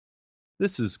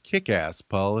This is Kick-Ass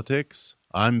Politics.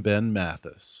 I'm Ben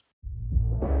Mathis.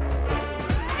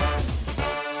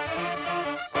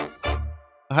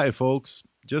 Hi, folks.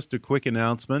 Just a quick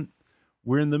announcement.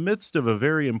 We're in the midst of a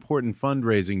very important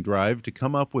fundraising drive to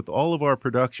come up with all of our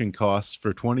production costs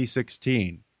for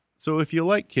 2016. So if you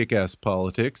like Kick-Ass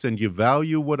Politics and you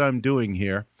value what I'm doing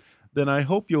here, then I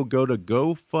hope you'll go to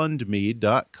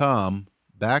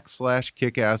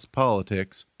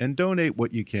gofundme.com/kickasspolitics and donate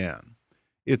what you can.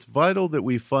 It's vital that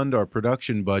we fund our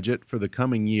production budget for the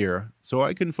coming year so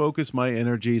I can focus my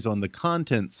energies on the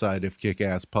content side of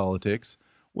Kick-Ass Politics,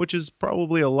 which is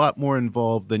probably a lot more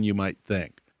involved than you might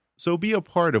think. So be a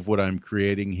part of what I'm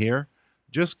creating here.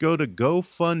 Just go to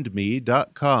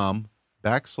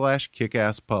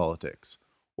gofundme.com/kickasspolitics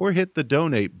or hit the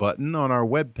donate button on our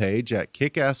webpage at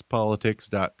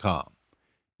kickasspolitics.com.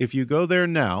 If you go there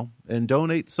now and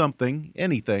donate something,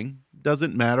 anything,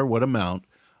 doesn't matter what amount,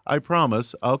 I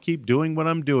promise I'll keep doing what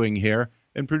I'm doing here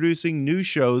and producing new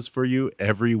shows for you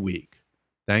every week.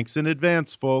 Thanks in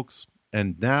advance, folks.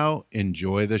 And now,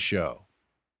 enjoy the show.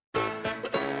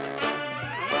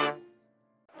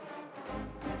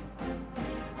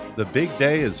 The big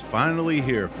day is finally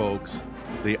here, folks.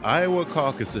 The Iowa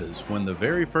caucuses, when the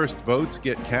very first votes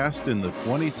get cast in the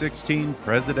 2016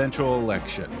 presidential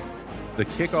election. The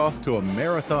kickoff to a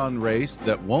marathon race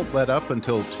that won't let up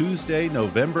until Tuesday,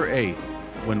 November 8th.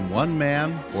 When one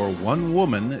man or one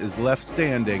woman is left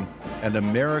standing and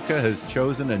America has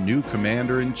chosen a new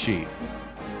commander-in-chief.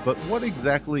 But what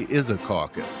exactly is a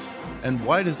caucus? And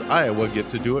why does Iowa get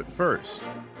to do it first?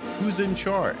 Who's in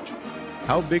charge?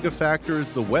 How big a factor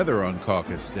is the weather on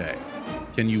caucus day?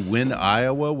 Can you win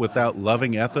Iowa without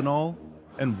loving ethanol?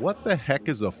 And what the heck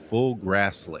is a full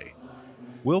Grassley?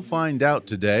 We'll find out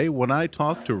today when I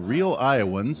talk to real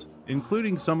Iowans,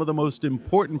 including some of the most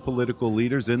important political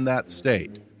leaders in that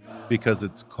state, because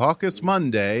it's Caucus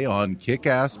Monday on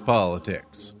Kick-Ass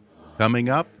Politics. Coming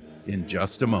up in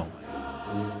just a moment.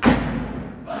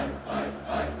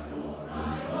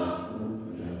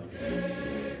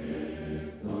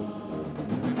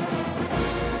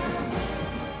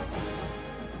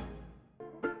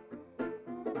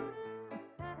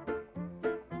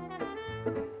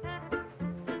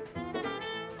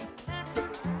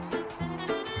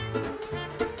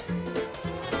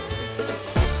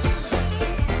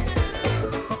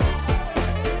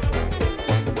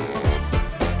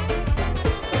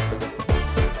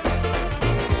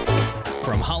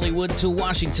 Hollywood to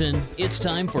Washington, it's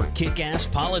time for Kick-Ass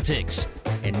Politics.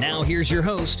 And now here's your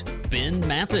host, Ben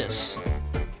Mathis.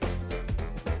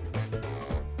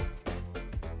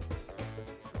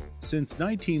 Since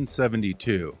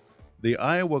 1972, the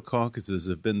Iowa caucuses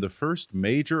have been the first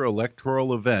major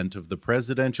electoral event of the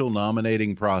presidential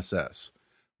nominating process.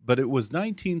 But it was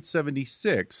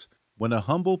 1976 when a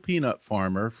humble peanut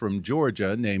farmer from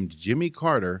Georgia named Jimmy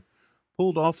Carter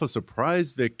pulled off a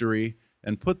surprise victory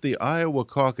and put the Iowa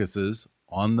caucuses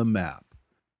on the map.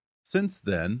 Since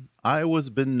then,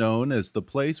 Iowa's been known as the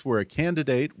place where a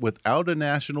candidate without a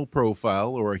national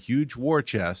profile or a huge war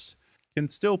chest can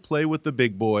still play with the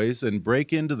big boys and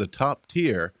break into the top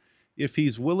tier if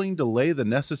he's willing to lay the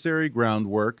necessary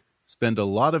groundwork, spend a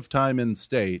lot of time in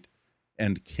state,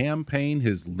 and campaign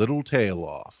his little tail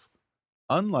off.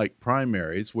 Unlike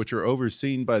primaries, which are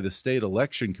overseen by the State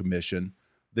Election Commission,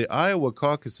 the Iowa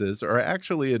caucuses are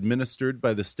actually administered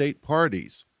by the state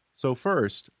parties. So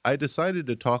first, I decided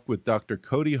to talk with Dr.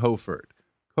 Cody Hoefert,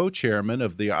 co-chairman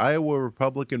of the Iowa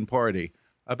Republican Party,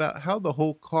 about how the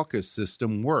whole caucus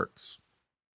system works.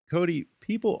 Cody,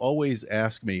 people always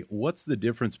ask me, what's the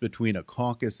difference between a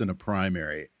caucus and a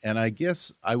primary? And I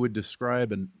guess I would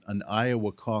describe an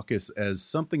Iowa caucus as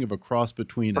something of a cross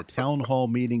between a town hall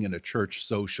meeting and a church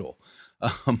social.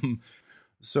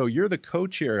 So you're the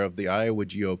co-chair of the Iowa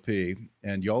GOP,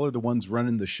 and y'all are the ones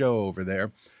running the show over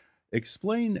there.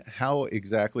 Explain how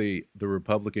exactly the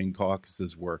Republican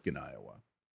caucuses work in Iowa.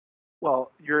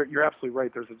 Well, you're absolutely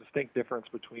right. There's a distinct difference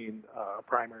between a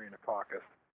primary and a caucus,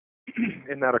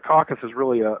 in that a caucus is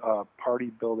really a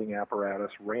party-building apparatus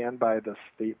ran by the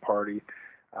state party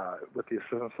with the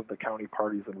assistance of the county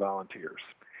parties and volunteers.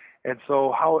 And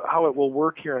so how it will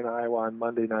work here in Iowa on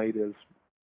Monday night is,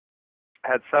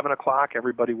 at 7 o'clock,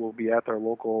 everybody will be at their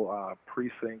local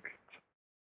precinct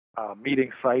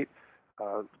meeting site.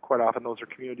 Quite often those are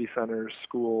community centers,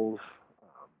 schools,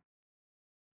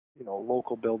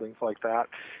 local buildings like that.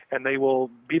 And they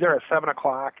will be there at 7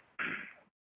 o'clock,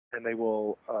 and they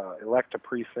will elect a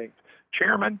precinct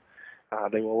chairman.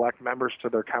 They will elect members to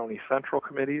their county central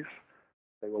committees.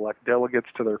 They will elect delegates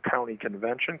to their county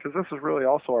convention, because this is really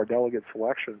also our delegate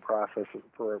selection process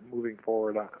for moving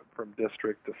forward from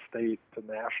district to state to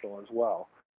national as well.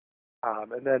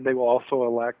 And then they will also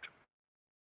elect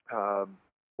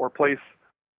or place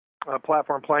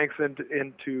platform planks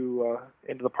into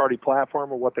the party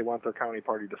platform, or what they want their county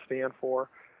party to stand for.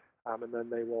 And then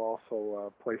they will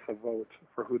also place a vote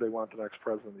for who they want the next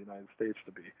president of the United States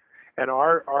to be. And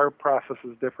our process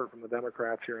is different from the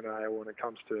Democrats here in Iowa when it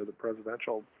comes to the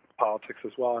presidential politics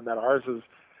as well, and that ours is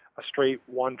a straight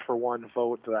one-for-one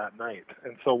vote that night.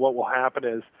 And so what will happen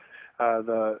is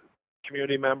the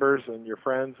community members and your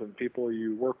friends and people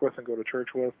you work with and go to church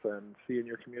with and see in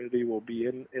your community will be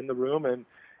in the room, and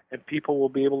people will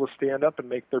be able to stand up and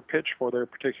make their pitch for their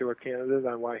particular candidate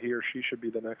on why he or she should be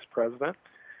the next president,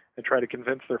 and try to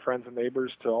convince their friends and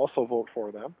neighbors to also vote for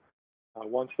them.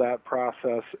 Once that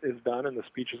process is done and the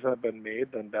speeches have been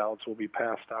made, then ballots will be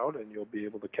passed out, and you'll be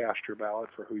able to cast your ballot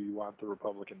for who you want the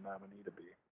Republican nominee to be.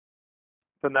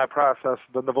 Then that process,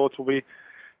 then the votes will be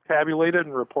tabulated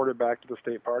and reported back to the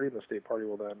state party, and the state party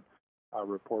will then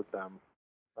report them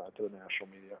to the national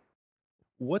media.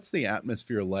 What's the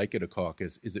atmosphere like at a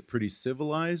caucus? Is it pretty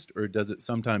civilized, or does it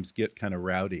sometimes get kind of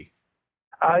rowdy?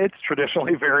 It's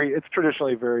traditionally very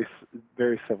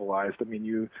civilized. I mean,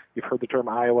 you've heard the term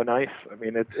Iowa nice. I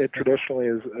mean, it traditionally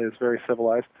is very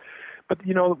civilized. But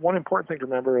one important thing to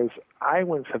remember is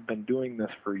Iowans have been doing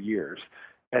this for years,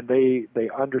 and they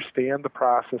understand the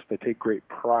process. They take great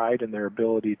pride in their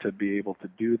ability to be able to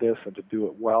do this and to do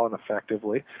it well and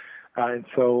effectively. And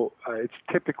so it's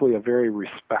typically a very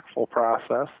respectful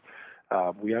process.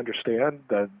 We understand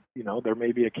that there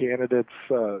may be a candidate's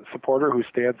supporter who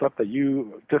stands up that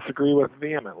you disagree with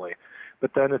vehemently,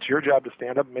 but then it's your job to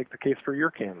stand up and make the case for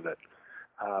your candidate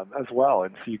as well.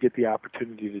 And so you get the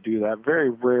opportunity to do that. Very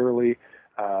rarely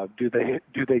do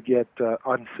they get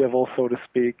uncivil, so to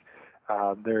speak.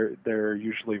 They're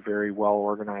usually very well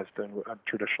organized and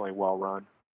traditionally well run.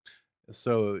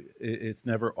 So it's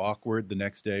never awkward the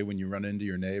next day when you run into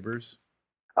your neighbors?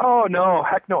 Oh, no,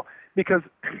 heck no. Because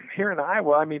here in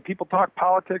Iowa, I mean, people talk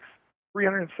politics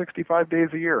 365 days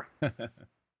a year.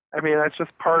 I mean, that's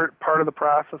just part of the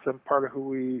process and part of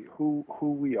who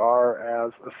we are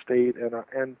as a state.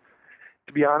 And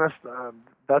to be honest,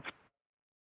 that's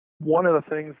one of the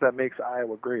things that makes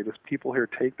Iowa great is people here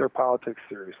take their politics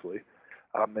seriously.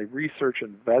 They research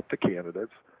and vet the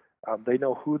candidates. They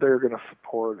know who they're going to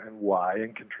support and why,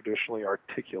 and can traditionally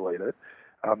articulate it.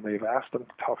 They've asked them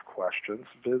tough questions,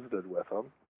 visited with them.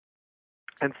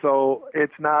 And so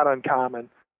it's not uncommon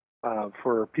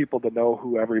for people to know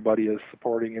who everybody is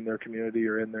supporting in their community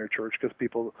or in their church, because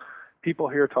people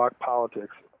here talk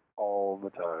politics all the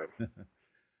time.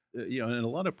 In a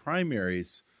lot of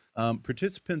primaries,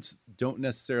 participants don't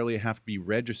necessarily have to be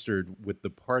registered with the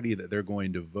party that they're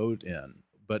going to vote in,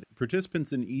 but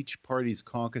participants in each party's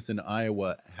caucus in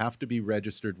Iowa have to be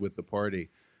registered with the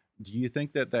party. Do you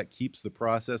think that keeps the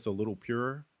process a little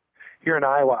purer? Here in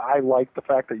Iowa, I like the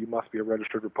fact that you must be a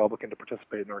registered Republican to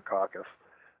participate in our caucus,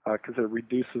 because it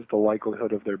reduces the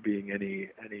likelihood of there being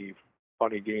any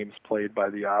funny games played by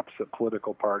the opposite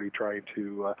political party trying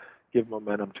to give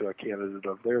momentum to a candidate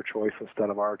of their choice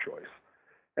instead of our choice.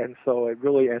 And so it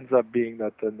really ends up being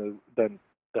that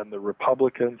then the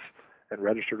Republicans and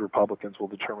registered Republicans will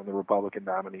determine the Republican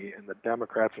nominee, and the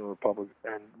Democrats and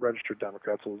registered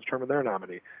Democrats will determine their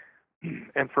nominee.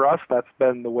 And for us, that's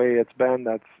been the way it's been.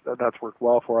 That's worked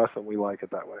well for us, and we like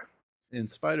it that way. In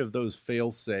spite of those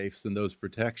fail-safes and those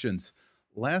protections,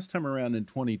 last time around in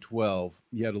 2012,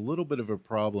 you had a little bit of a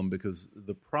problem because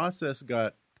the process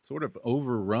got sort of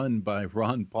overrun by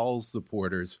Ron Paul's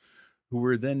supporters, who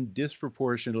were then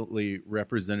disproportionately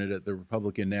represented at the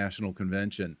Republican National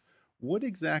Convention. What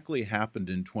exactly happened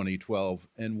in 2012,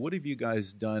 and what have you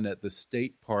guys done at the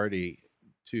state party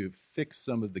to fix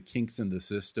some of the kinks in the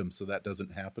system so that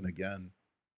doesn't happen again?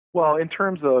 Well, in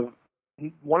terms of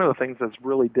one of the things that's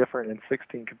really different in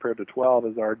 16 compared to 12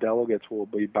 is our delegates will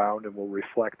be bound and will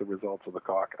reflect the results of the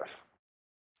caucus.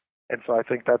 And so I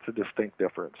think that's a distinct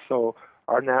difference. So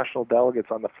our national delegates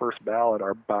on the first ballot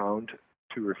are bound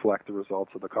to reflect the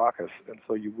results of the caucus. And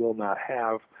so you will not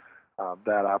have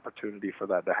that opportunity for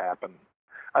that to happen.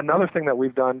 Another thing that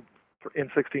we've done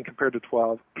in 16 compared to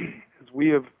 12 is we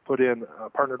have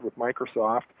partnered with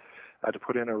Microsoft to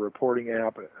put in a reporting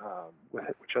app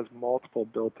which has multiple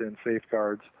built-in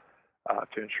safeguards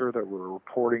to ensure that we're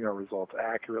reporting our results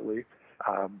accurately.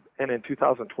 And in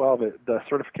 2012, the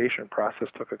certification process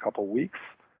took a couple weeks.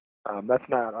 That's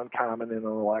not uncommon in an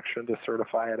election to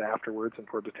certify it afterwards and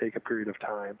for it to take a period of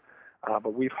time.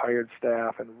 But we've hired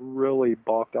staff and really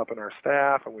bulked up in our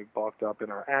staff, and we've bulked up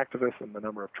in our activists and the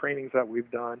number of trainings that we've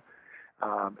done,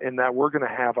 and that we're going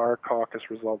to have our caucus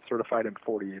results certified in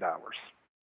 48 hours.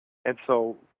 And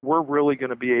so we're really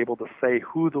going to be able to say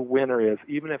who the winner is,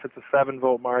 even if it's a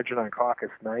 7-vote margin on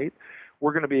caucus night.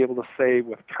 We're going to be able to say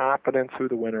with confidence who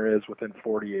the winner is within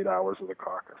 48 hours of the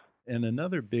caucus. And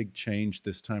another big change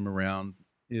this time around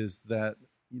is that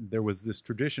there was this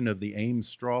tradition of the Ames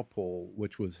straw poll,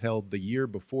 which was held the year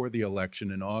before the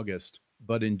election in August.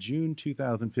 But in June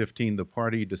 2015, the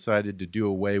party decided to do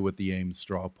away with the Ames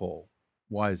straw poll.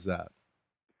 Why is that?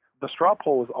 The straw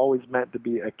poll was always meant to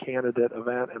be a candidate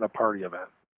event and a party event.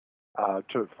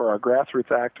 For our grassroots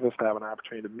activists to have an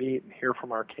opportunity to meet and hear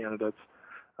from our candidates,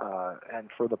 and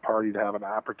for the party to have an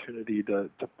opportunity to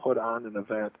put on an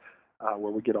event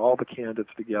where we get all the candidates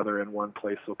together in one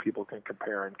place so people can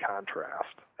compare and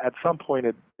contrast. At some point,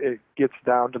 it gets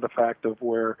down to the fact of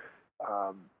where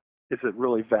is it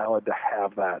really valid to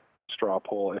have that straw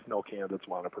poll if no candidates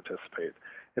want to participate.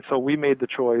 And so we made the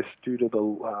choice, due to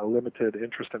the limited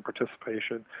interest in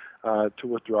participation, to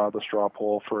withdraw the straw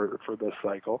poll for this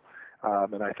cycle.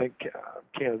 And I think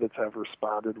candidates have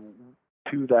responded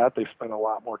to that. They've spent a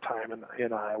lot more time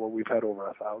in Iowa. We've had over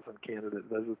 1,000 candidate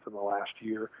visits in the last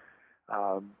year,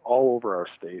 all over our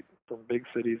state, from big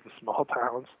cities to small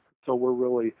towns. So we're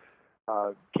really,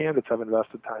 candidates have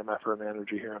invested time, effort, and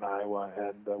energy here in Iowa,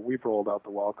 and we've rolled out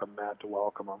the welcome mat to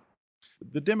welcome them.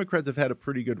 The Democrats have had a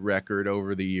pretty good record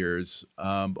over the years.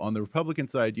 On the Republican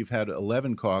side, you've had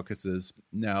 11 caucuses.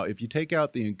 Now, if you take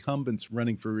out the incumbents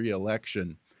running for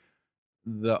re-election,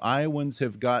 the Iowans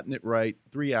have gotten it right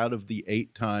 3 out of the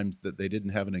 8 times that they didn't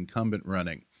have an incumbent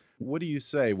running. What do you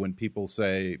say when people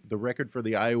say the record for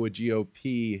the Iowa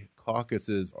GOP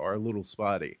caucuses are a little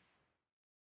spotty?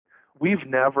 We've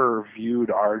never viewed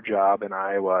our job in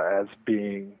Iowa as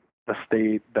being the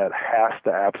state that has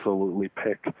to absolutely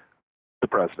pick the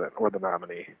president or the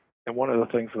nominee. And one of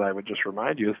the things that I would just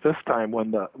remind you is this time when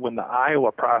the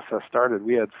Iowa process started,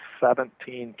 we had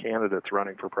 17 candidates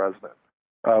running for president.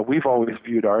 We've always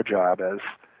viewed our job as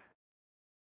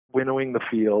winnowing the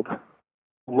field,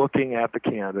 looking at the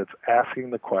candidates, asking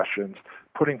the questions,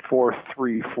 putting forth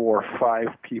 3, 4, 5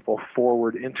 people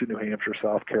forward into New Hampshire,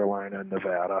 South Carolina, and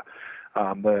Nevada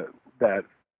that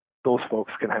those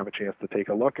folks can have a chance to take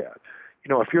a look at. You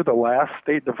know, if you're the last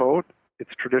state to vote,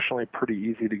 it's traditionally pretty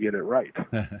easy to get it right.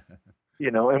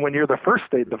 And when you're the first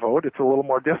state to vote, it's a little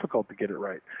more difficult to get it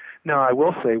right. Now, I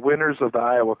will say winners of the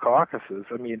Iowa caucuses,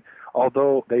 I mean,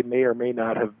 although they may or may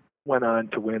not have went on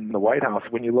to win the White House,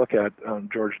 when you look at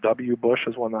George W. Bush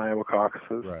has won the Iowa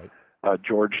caucuses, right.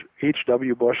 George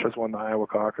H.W. Bush has won the Iowa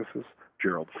caucuses,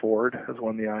 Gerald Ford has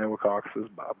won the Iowa caucuses,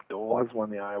 Bob Dole has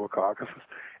won the Iowa caucuses,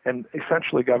 and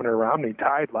essentially Governor Romney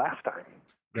tied last time.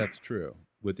 That's true.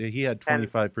 He had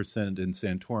 25% and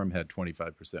Santorum had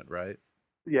 25%, right?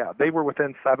 Yeah, they were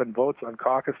within 7 votes on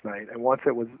caucus night, and once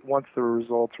the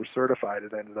results were certified,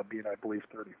 it ended up being, I believe,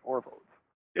 34 votes.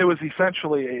 It was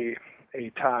essentially a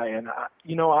tie, and I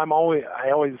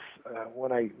always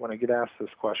when I get asked this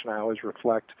question, I always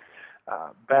reflect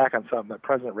back on something that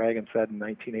President Reagan said in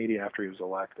 1980 after he was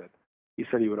elected. He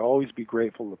said he would always be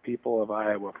grateful to the people of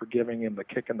Iowa for giving him the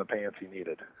kick in the pants he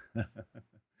needed.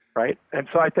 Right? And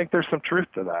so I think there's some truth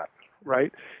to that,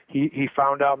 right? He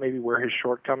found out maybe where his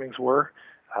shortcomings were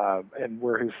and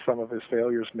where some of his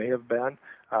failures may have been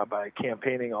by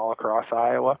campaigning all across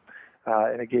Iowa,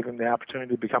 and it gave him the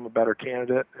opportunity to become a better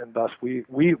candidate, and thus we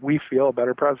feel a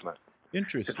better president.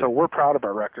 Interesting. And so we're proud of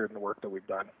our record and the work that we've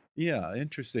done. Yeah,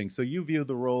 interesting. So you view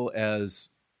the role as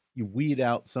you weed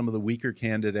out some of the weaker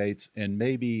candidates and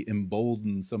maybe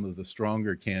embolden some of the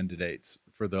stronger candidates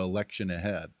for the election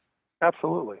ahead.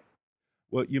 Absolutely.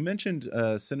 Well, you mentioned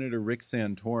Senator Rick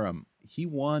Santorum. He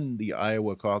won the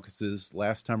Iowa caucuses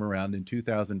last time around in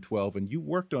 2012, and you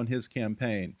worked on his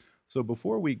campaign. So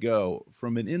before we go,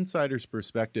 from an insider's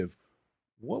perspective,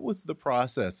 what was the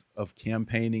process of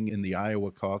campaigning in the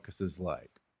Iowa caucuses like?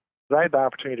 I had the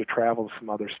opportunity to travel to some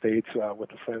other states with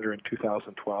the senator in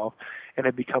 2012, and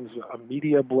it becomes a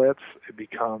media blitz, it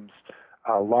becomes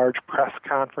large press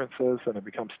conferences, and it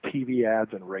becomes TV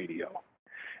ads and radio.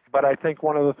 But I think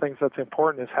one of the things that's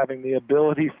important is having the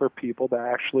ability for people to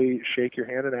actually shake your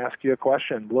hand and ask you a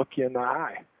question, look you in the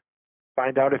eye,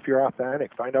 find out if you're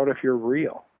authentic, find out if you're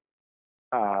real.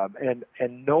 And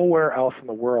nowhere else in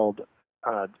the world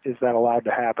is that allowed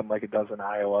to happen like it does in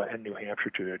Iowa and New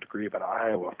Hampshire to a degree, but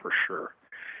Iowa for sure.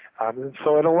 And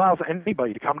so it allows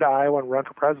anybody to come to Iowa and run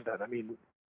for president. I mean,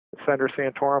 Senator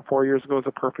Santorum 4 years ago is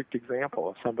a perfect example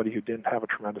of somebody who didn't have a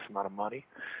tremendous amount of money,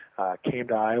 came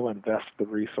to Iowa, invested the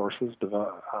resources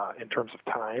in terms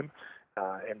of time,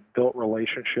 and built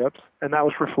relationships, and that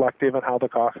was reflective in how the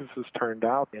caucuses turned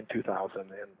out in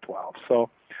 2012. So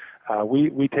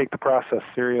we take the process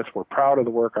serious. We're proud of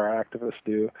the work our activists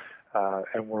do,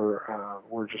 and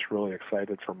we're just really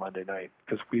excited for Monday night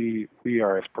because we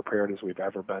are as prepared as we've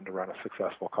ever been to run a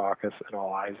successful caucus, and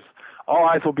all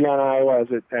eyes will be on Iowa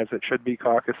as it should be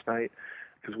caucus night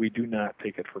because we do not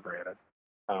take it for granted.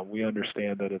 We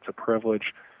understand that it's a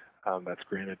privilege that's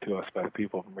granted to us by the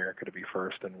people of America to be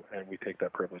first, and we take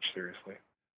that privilege seriously.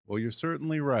 Well, you're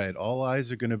certainly right. All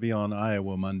eyes are going to be on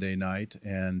Iowa Monday night,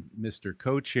 and Mr.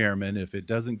 Co-Chairman, if it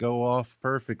doesn't go off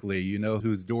perfectly, you know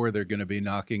whose door they're going to be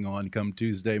knocking on come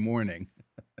Tuesday morning.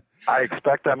 I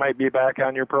expect I might be back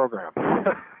on your program.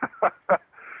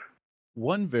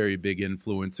 One very big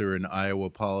influencer in Iowa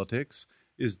politics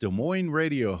is Des Moines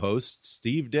radio host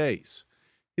Steve Deace.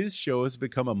 His show has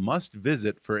become a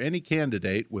must-visit for any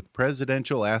candidate with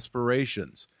presidential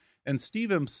aspirations, and Steve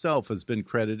himself has been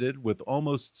credited with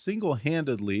almost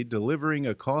single-handedly delivering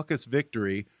a caucus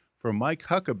victory for Mike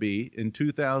Huckabee in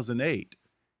 2008.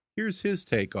 Here's his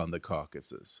take on the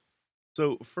caucuses.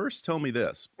 So first, tell me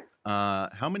this.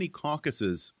 How many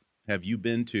caucuses have you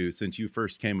been to since you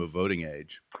first came of voting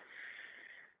age?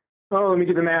 Oh, let me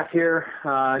do the math here.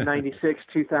 96,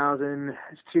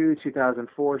 2002,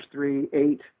 2004, 3,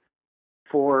 8,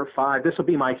 4, 5. This will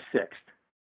be my sixth.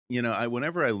 You know,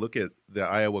 whenever I look at the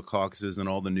Iowa caucuses and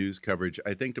all the news coverage,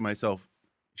 I think to myself,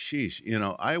 sheesh, you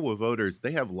know, Iowa voters,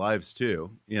 they have lives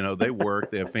too. You know, they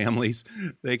work, they have families,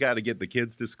 they got to get the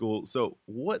kids to school. So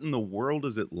what in the world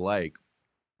is it like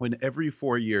when every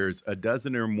 4 years, a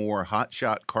dozen or more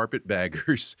hotshot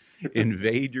carpetbaggers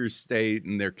invade your state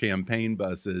in their campaign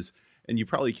buses, and you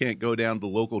probably can't go down to the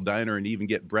local diner and even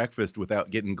get breakfast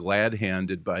without getting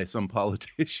glad-handed by some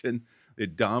politician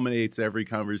that dominates every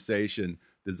conversation?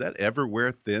 Does that ever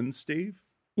wear thin, Steve?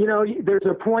 You know, there's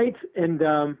a point, and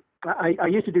I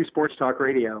used to do sports talk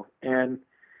radio, and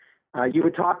you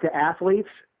would talk to athletes,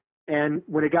 and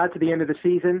when it got to the end of the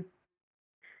season,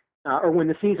 or when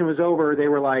the season was over, they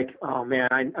were like, oh, man,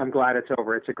 I'm glad it's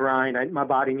over. It's a grind. My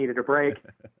body needed a break.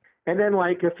 And then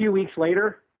like a few weeks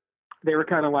later, they were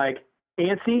kind of like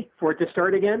antsy for it to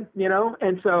start again, you know?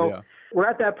 And so we're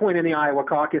at that point in the Iowa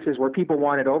caucuses where people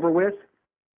want it over with.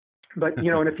 But,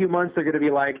 you know, in a few months, they're going to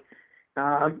be like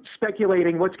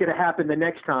speculating what's going to happen the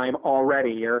next time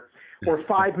already, or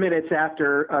 5 minutes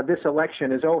after this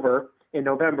election is over in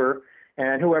November,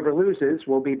 and whoever loses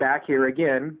will be back here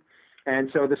again.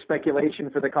 And so the speculation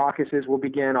for the caucuses will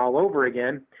begin all over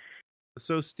again.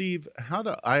 So, Steve, how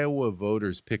do Iowa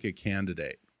voters pick a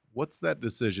candidate? What's that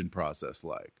decision process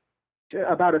like?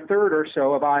 About a third or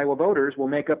so of Iowa voters will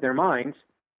make up their minds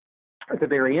at the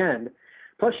very end.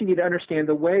 Plus, you need to understand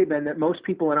the way, then, that most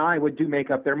people in Iowa do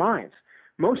make up their minds.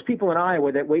 Most people in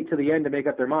Iowa that wait till the end to make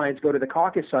up their minds go to the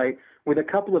caucus site with a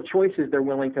couple of choices they're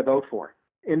willing to vote for.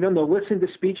 And then they'll listen to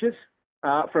speeches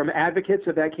from advocates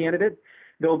of that candidate.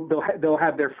 They'll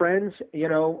have their friends, you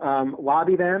know,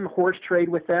 lobby them, horse trade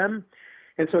with them.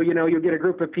 And so, you know, you'll get a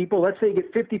group of people. Let's say you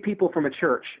get 50 people from a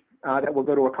church that will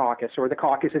go to a caucus, or the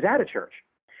caucus is at a church.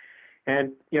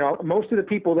 And, you know, most of the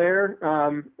people there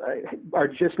are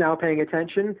just now paying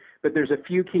attention, but there's a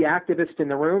few key activists in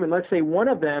the room. And let's say one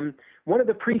of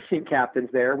the precinct captains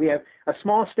there, we have a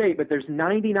small state, but there's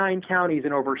 99 counties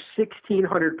and over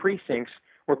 1,600 precincts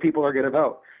where people are going to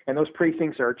vote. And those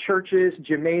precincts are churches,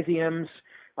 gymnasiums,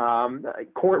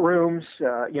 courtrooms,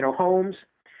 you know, homes.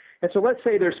 And so let's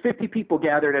say there's 50 people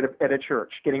gathered at a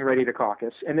church getting ready to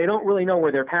caucus, and they don't really know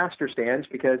where their pastor stands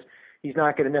because he's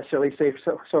not going to necessarily say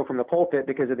so from the pulpit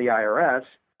because of the IRS.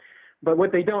 But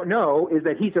what they don't know is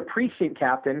that he's a precinct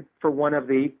captain for one of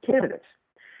the candidates.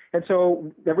 And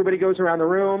so everybody goes around the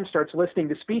room, starts listening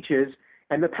to speeches,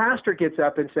 and the pastor gets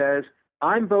up and says,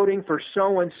 I'm voting for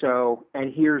so-and-so,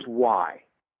 and here's why.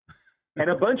 And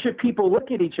a bunch of people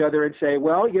look at each other and say,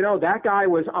 well, you know, that guy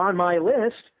was on my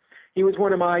list. He was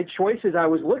one of my choices I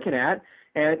was looking at.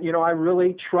 And, you know, I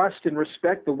really trust and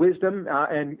respect the wisdom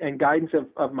and guidance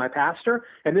of my pastor.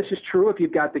 And this is true if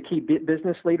you've got the key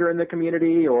business leader in the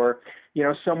community, or, you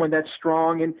know, someone that's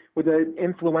strong and with an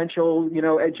influential, you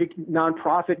know,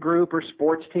 nonprofit group or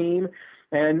sports team.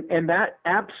 And that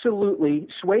absolutely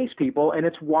sways people. And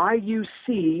it's why you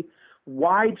see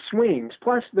wide swings.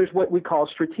 Plus, there's what we call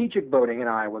strategic voting in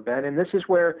Iowa, Ben. And this is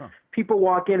where people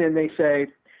walk in and they say,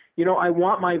 you know, I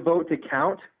want my vote to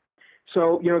count.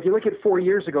 So, you know, if you look at 4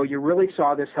 years ago, you really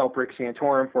saw this help Rick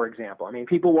Santorum, for example. I mean,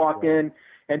 people walked in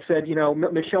and said,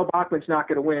 Michelle Bachmann's not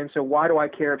going to win, so why do I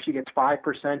care if she gets 5%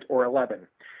 or 11%?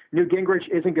 Newt Gingrich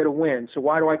isn't going to win, so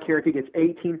why do I care if he gets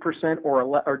 18%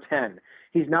 or 10%?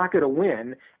 He's not going to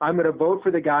win. I'm going to vote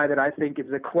for the guy that I think is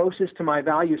the closest to my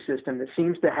value system that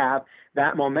seems to have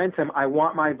that momentum. I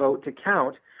want my vote to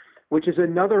count, which is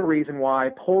another reason why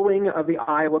polling of the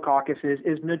Iowa caucuses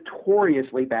is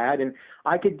notoriously bad. And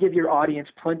I could give your audience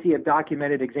plenty of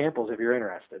documented examples if you're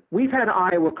interested. We've had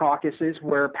Iowa caucuses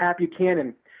where Pat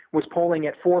Buchanan was polling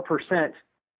at 4%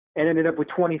 and ended up with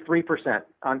 23%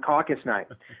 on caucus night.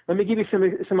 Let me give you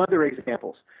some other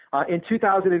examples. In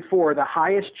 2004, the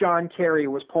highest John Kerry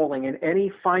was polling in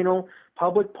any final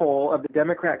public poll of the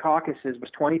Democrat caucuses was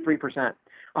 23%.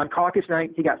 On caucus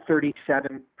night, he got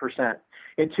 37%.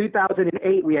 In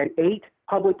 2008, we had 8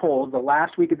 public polls the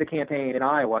last week of the campaign in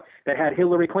Iowa that had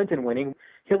Hillary Clinton winning.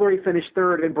 Hillary finished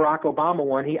third and Barack Obama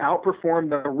won. He outperformed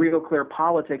the Real Clear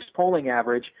Politics polling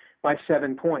average by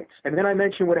 7 points. And then I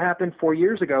mentioned what happened 4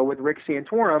 years ago with Rick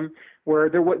Santorum, where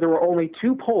there were only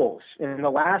 2 polls in the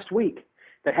last week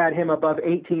that had him above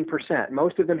 18%.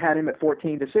 Most of them had him at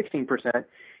 14 to 16%.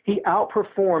 He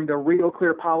outperformed the Real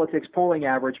Clear Politics polling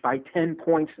average by 10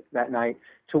 points that night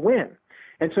to win.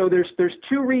 And so there's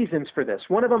 2 reasons for this.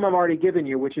 One of them I've already given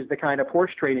you, which is the kind of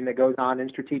horse trading that goes on in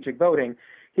strategic voting.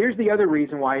 Here's the other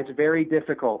reason why it's very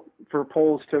difficult for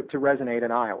polls to resonate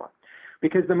in Iowa.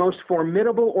 Because the most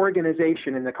formidable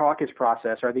organization in the caucus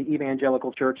process are the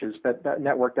evangelical churches, that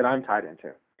network that I'm tied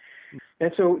into.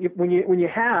 And so when you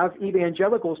have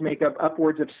evangelicals make up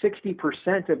upwards of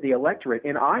 60% of the electorate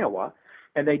in Iowa,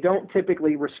 and they don't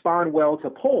typically respond well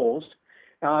to polls,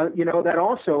 that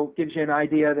also gives you an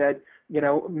idea that,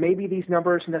 maybe these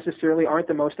numbers necessarily aren't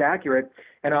the most accurate.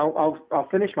 And I'll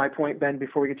finish my point, Ben,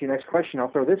 before we get to your next question.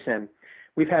 I'll throw this in.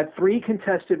 We've had 3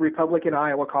 contested Republican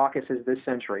Iowa caucuses this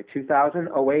century, 2000,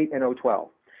 08, and 012.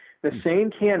 The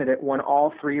same candidate won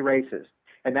all 3 races,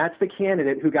 and that's the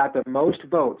candidate who got the most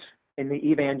votes in the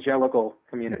evangelical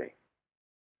community.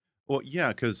 Well, yeah,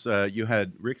 because you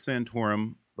had Rick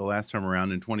Santorum the last time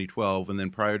around in 2012, and then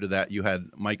prior to that you had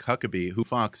Mike Huckabee, who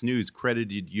Fox News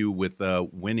credited you with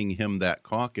winning him that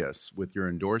caucus with your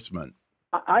endorsement.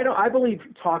 I believe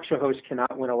talk show hosts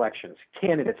cannot win elections.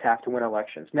 Candidates have to win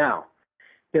elections. Now,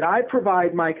 did I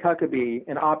provide Mike Huckabee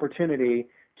an opportunity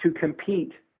to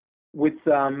compete with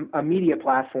a media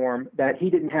platform that he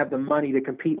didn't have the money to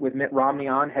compete with Mitt Romney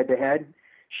on head-to-head?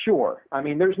 Sure. I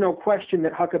mean, there's no question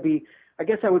that Huckabee, I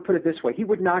guess I would put it this way, he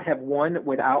would not have won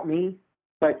without me,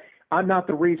 but I'm not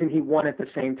the reason he won at the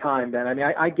same time, Ben. I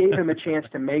mean, I gave him a chance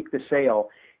to make the sale.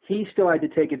 He still had to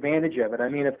take advantage of it. I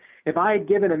mean, if I had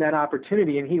given him that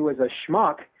opportunity and he was a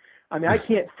schmuck, I mean, I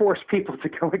can't force people to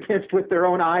go against what their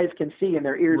own eyes can see and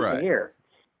their ears can hear.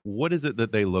 What is it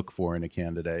that they look for in a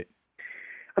candidate?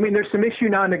 I mean, there's some issue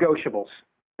non-negotiables.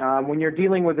 When you're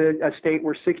dealing with a state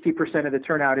where 60% of the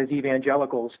turnout is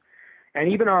evangelicals,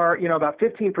 and even about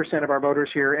 15% of our voters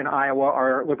here in Iowa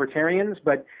are libertarians,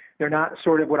 but they're not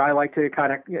sort of what I like to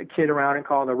kind of kid around and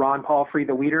call the Ron Paul Free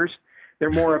the Weeders. They're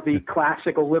more of the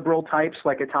classical liberal types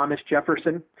like a Thomas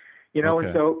Jefferson, okay.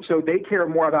 And so they care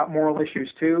more about moral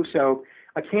issues too. So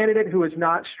a candidate who is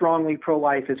not strongly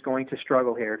pro-life is going to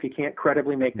struggle here if he can't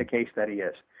credibly make the case that he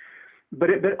is. But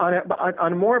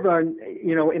on more of a,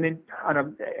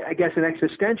 I guess an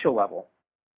existential level,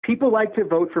 people like to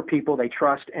vote for people they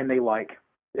trust and they like.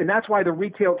 And that's why the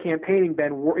retail campaigning,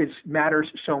 Ben,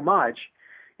 matters so much,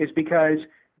 is because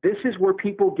this is where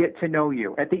people get to know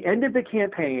you. At the end of the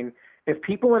campaign, if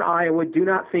people in Iowa do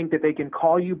not think that they can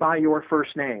call you by your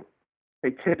first name,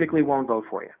 they typically won't vote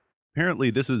for you.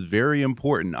 Apparently, this is very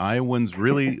important. Iowans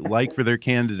really like for their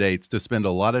candidates to spend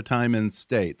a lot of time in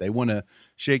state. They want to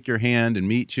shake your hand and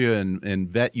meet you and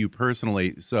vet you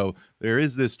personally. So there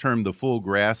is this term, the full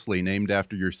Grassley, named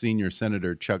after your senior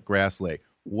senator, Chuck Grassley.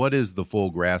 What is the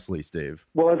full Grassley, Steve?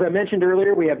 Well, as I mentioned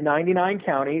earlier, we have 99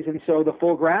 counties, and so the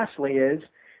full Grassley is,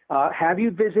 have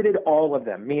you visited all of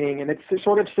them? Meaning, and it's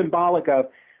sort of symbolic of,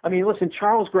 I mean, listen,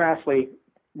 Charles Grassley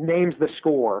names the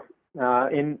score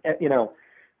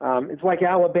it's like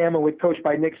Alabama with coached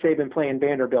by Nick Saban playing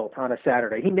Vanderbilt on a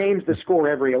Saturday. He names the score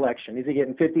every election. Is he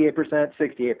getting 58%,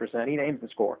 68%? He names the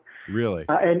score. Really?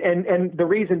 And the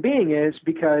reason being is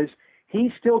because he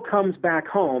still comes back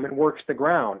home and works the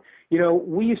ground.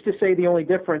 We used to say the only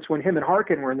difference when him and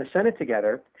Harkin were in the Senate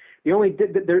together,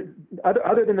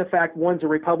 other than the fact one's a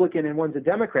Republican and one's a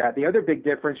Democrat, the other big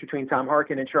difference between Tom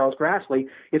Harkin and Charles Grassley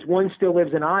is one still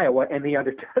lives in Iowa and the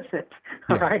other doesn't.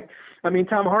 All right? I mean,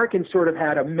 Tom Harkin sort of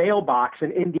had a mailbox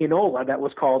in Indianola that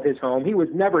was called his home. He was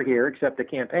never here except the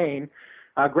campaign.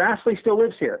 Grassley still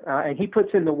lives here, and he puts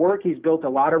in the work. He's built a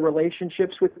lot of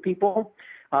relationships with people.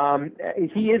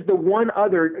 He is the one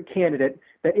other candidate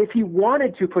that if he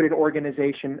wanted to put an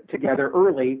organization together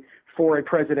early for a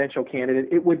presidential candidate,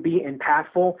 it would be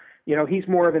impactful. You know, he's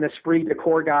more of an esprit de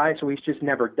corps guy, so he's just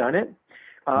never done it.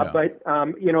 But,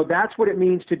 you know, that's what it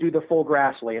means to do the full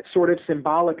Grassley. It's sort of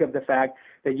symbolic of the fact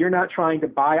that you're not trying to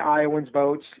buy Iowans'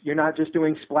 votes. You're not just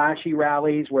doing splashy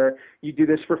rallies where you do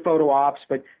this for photo ops,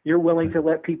 but you're willing to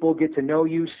let people get to know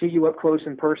you, see you up close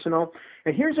and personal.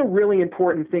 And here's a really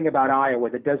important thing about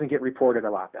Iowa that doesn't get reported a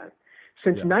lot, Ben.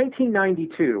 Since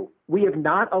 1992, we have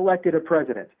not elected a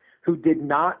president who did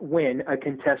not win a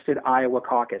contested Iowa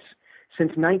caucus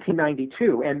since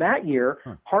 1992. And that year,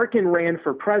 Harkin ran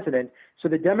for president, so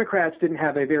the Democrats didn't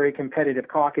have a very competitive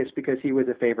caucus because he was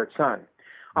a favorite son.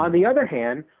 On the other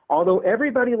hand, although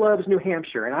everybody loves New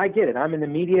Hampshire, and I get it, I'm in the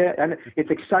media, and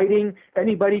it's exciting.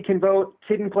 Anybody can vote.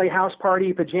 Kid can play house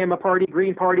party, pajama party,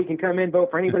 green party can come in, vote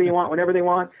for anybody you want, whenever they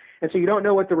want. And so you don't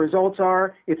know what the results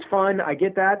are. It's fun. I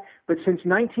get that. But since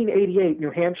 1988,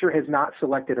 New Hampshire has not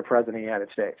selected a president of the United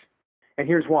States. And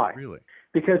here's why. Really?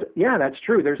 Because, yeah, that's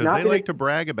true. There's not. Because they like to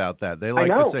brag about that. They like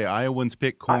to say Iowans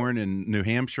pick corn and New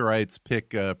Hampshireites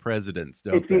pick presidents,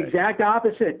 don't they? It's the exact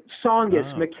opposite.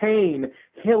 Tsongas, McCain,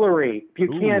 Hillary,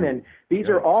 Buchanan. These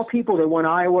are all people that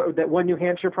won New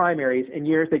Hampshire primaries in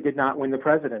years they did not win the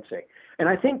presidency. And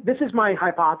I think this is my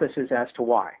hypothesis as to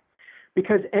why.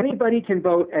 Because anybody can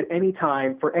vote at any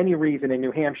time for any reason in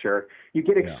New Hampshire. You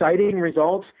get exciting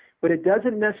results, but it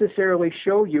doesn't necessarily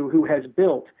show you who has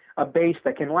built a base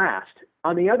that can last.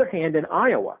 On the other hand, in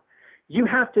Iowa, you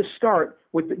have to start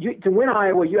with to win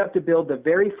Iowa, you have to build the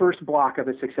very first block of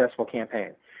a successful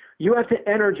campaign. You have to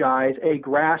energize a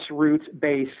grassroots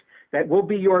base that will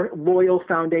be your loyal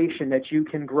foundation that you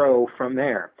can grow from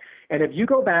there. And if you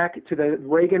go back to the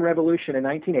Reagan Revolution in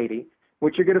 1980,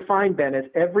 what you're going to find, Ben, is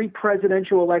every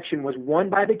presidential election was won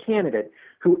by the candidate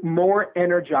who more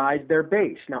energized their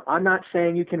base. Now, I'm not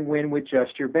saying you can win with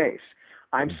just your base.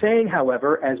 I'm saying,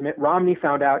 however, as Mitt Romney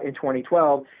found out in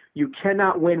 2012, you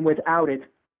cannot win without it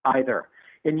either.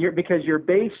 Because your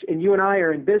base, and you and I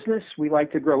are in business, we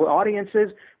like to grow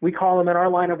audiences. We call them in our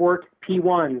line of work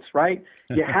P1s, right?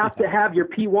 You have to have your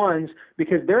P1s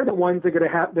because they're the ones that are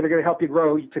going to help you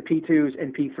grow to P2s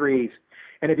and P3s.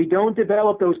 And if you don't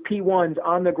develop those P1s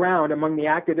on the ground among the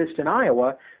activists in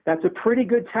Iowa, that's a pretty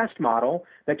good test model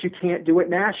that you can't do it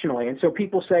nationally. And so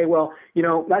people say, well, you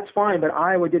know, that's fine, but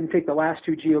Iowa didn't pick the last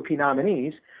two GOP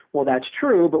nominees. Well, that's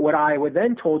true, but what Iowa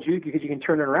then told you, because you can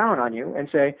turn it around on you and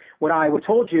say, what Iowa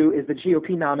told you is the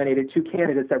GOP nominated two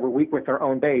candidates that were weak with their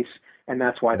own base, and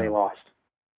that's why they lost.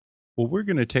 Well, we're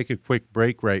going to take a quick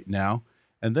break right now,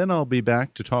 and then I'll be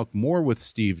back to talk more with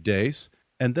Steve Deace.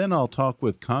 And then I'll talk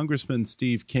with Congressman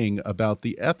Steve King about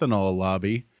the ethanol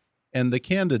lobby and the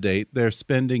candidate they're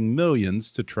spending millions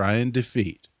to try and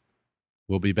defeat.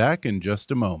 We'll be back in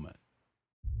just a moment.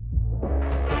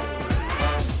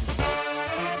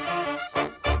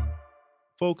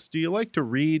 Folks, do you like to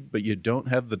read but you don't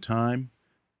have the time?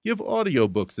 Give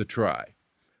audiobooks a try.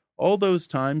 All those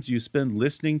times you spend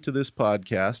listening to this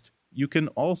podcast, you can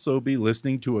also be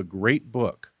listening to a great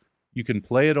book. You can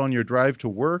play it on your drive to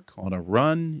work, on a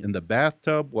run, in the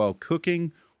bathtub, while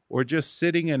cooking, or just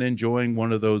sitting and enjoying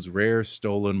one of those rare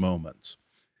stolen moments.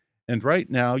 And right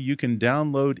now, you can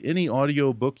download any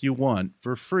audiobook you want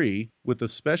for free with a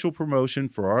special promotion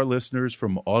for our listeners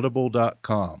from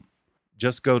Audible.com.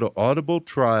 Just go to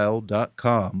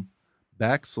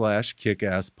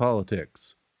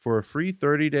audibletrial.com/kickasspolitics for a free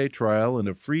 30-day trial and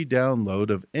a free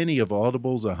download of any of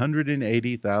Audible's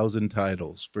 180,000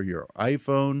 titles for your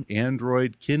iPhone,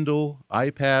 Android, Kindle,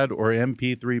 iPad, or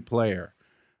MP3 player.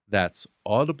 That's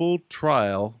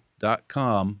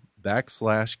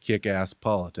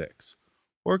audibletrial.com/kickasspolitics.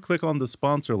 Or click on the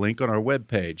sponsor link on our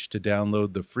webpage to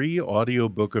download the free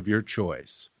audiobook of your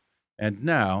choice. And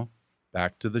now,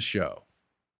 back to the show.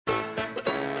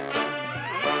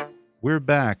 We're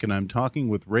back, and I'm talking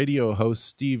with radio host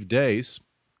Steve Deace.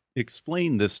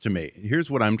 Explain this to me. Here's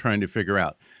what I'm trying to figure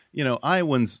out. You know,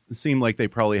 Iowans seem like they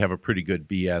probably have a pretty good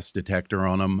BS detector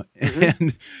on them.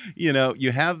 And, you know,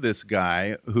 you have this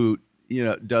guy who, you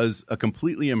know, does a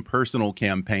completely impersonal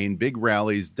campaign, big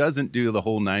rallies, doesn't do the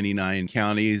whole 99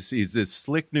 counties. He's this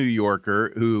slick New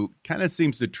Yorker who kind of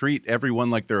seems to treat everyone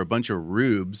like they're a bunch of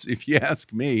rubes, if you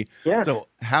ask me. Yeah. So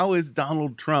how is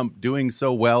Donald Trump doing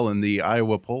so well in the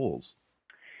Iowa polls?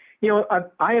 You know,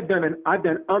 I've done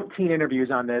umpteen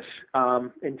interviews on this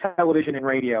in television and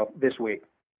radio this week.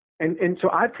 And so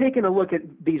I've taken a look at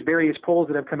these various polls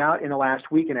that have come out in the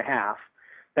last week and a half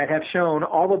that have shown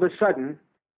all of a sudden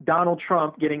Donald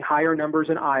Trump getting higher numbers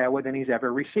in Iowa than he's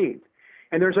ever received.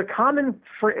 And there's a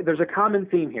common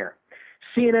theme here.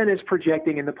 CNN is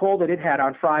projecting in the poll that it had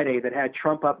on Friday that had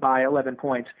Trump up by 11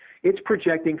 points, it's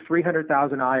projecting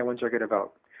 300,000 Iowans are going to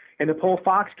vote. And the poll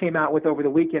Fox came out with over the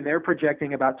weekend, they're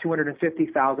projecting about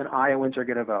 250,000 Iowans are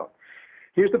going to vote.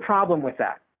 Here's the problem with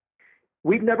that.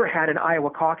 We've never had an Iowa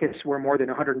caucus where more than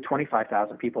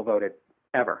 125,000 people voted,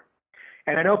 ever.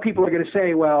 And I know people are going to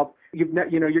say, well, you're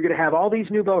going to have all these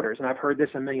new voters, and I've heard this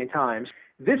a million times.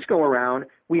 This go around,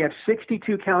 we have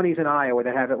 62 counties in Iowa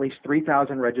that have at least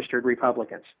 3,000 registered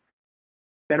Republicans.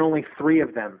 Then only 3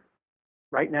 of them,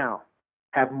 right now,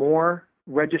 have more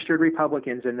registered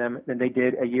Republicans in them than they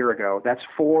did a year ago. That's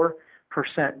 4%,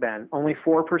 Ben, only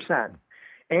 4%.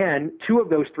 And 2 of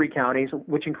those 3 counties,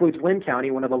 which includes Lynn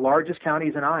County, one of the largest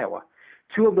counties in Iowa,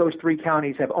 2 of those 3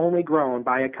 counties have only grown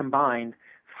by a combined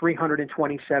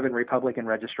 327 Republican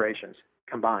registrations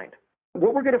combined.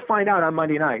 What we're going to find out on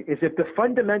Monday night is if the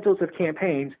fundamentals of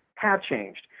campaigns have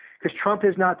changed, because Trump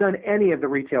has not done any of the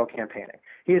retail campaigning.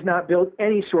 He has not built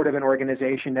any sort of an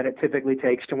organization that it typically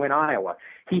takes to win Iowa.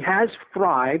 He has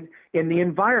thrived in the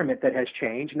environment that has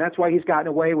changed, and that's why he's gotten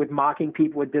away with mocking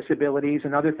people with disabilities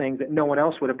and other things that no one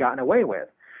else would have gotten away with.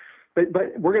 But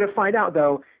we're going to find out,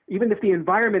 though, even if the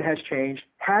environment has changed,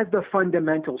 has the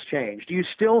fundamentals changed?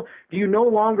 Do you no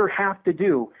longer have to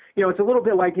do, it's a little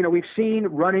bit like, we've seen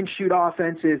run and shoot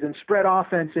offenses and spread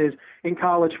offenses in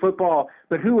college football,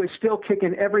 but who is still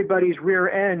kicking everybody's rear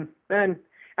end? And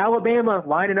Alabama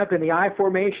lining up in the I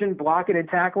formation, blocking and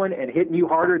tackling and hitting you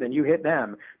harder than you hit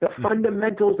them. The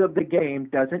fundamentals of the game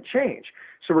doesn't change.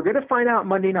 So we're going to find out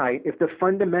Monday night if the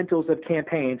fundamentals of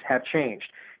campaigns have changed.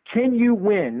 Can you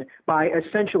win by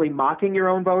essentially mocking your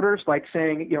own voters, like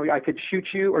saying, I could shoot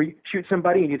you or shoot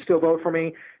somebody and you'd still vote for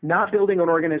me, not building an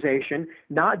organization,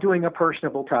 not doing a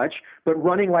personable touch, but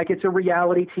running like it's a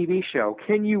reality TV show?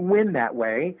 Can you win that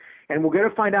way? And we're going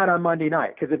to find out on Monday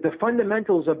night, because if the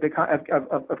fundamentals of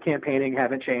campaigning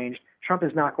haven't changed, Trump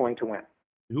is not going to win.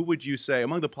 Who would you say,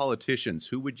 among the politicians,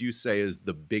 who would you say is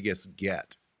the biggest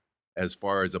get as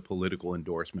far as a political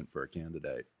endorsement for a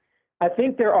candidate? I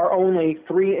think there are only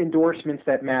 3 endorsements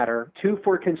that matter, 2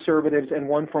 for conservatives and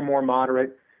 1 for more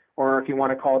moderate, or if you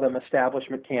want to call them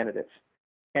establishment candidates.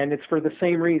 And it's for the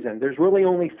same reason. There's really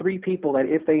only 3 people that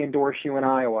if they endorse you in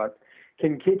Iowa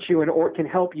can get you or can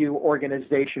help you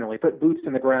organizationally, put boots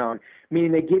in the ground,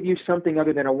 meaning they give you something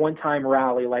other than a one-time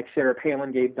rally like Sarah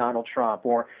Palin gave Donald Trump,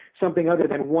 or something other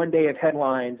than one day of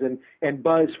headlines and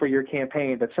buzz for your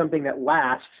campaign, but something that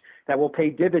lasts, that will pay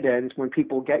dividends when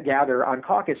people gather on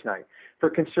caucus night.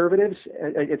 For conservatives,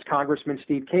 it's Congressman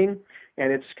Steve King,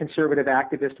 and it's conservative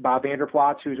activist Bob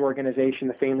Vanderplots, whose organization,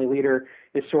 the Family Leader,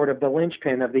 is sort of the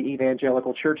linchpin of the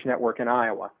Evangelical Church Network in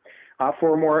Iowa.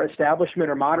 For more establishment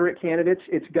or moderate candidates,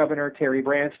 it's Governor Terry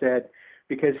Branstad,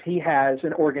 because he has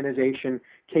an organization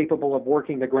capable of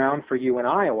working the ground for you in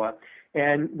Iowa.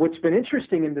 And what's been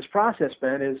interesting in this process,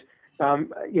 Ben, is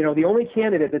the only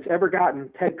candidate that's ever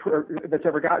gotten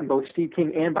both Steve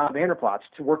King and Bob Vanderplots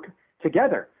to work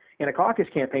together in a caucus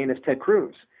campaign is Ted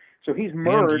Cruz. So he's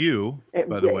merged. And you,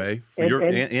 by the way,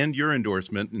 and your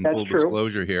endorsement in full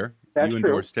disclosure here, you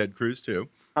endorsed Ted Cruz too.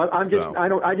 I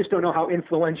just don't know how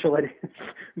influential it is.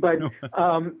 But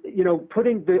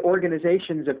putting the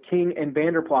organizations of King and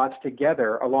Vanderplots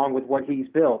together, along with what he's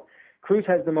built, Cruz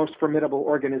has the most formidable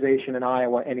organization in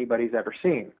Iowa anybody's ever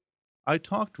seen. I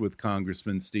talked with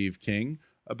Congressman Steve King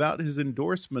about his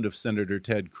endorsement of Senator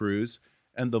Ted Cruz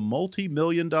and the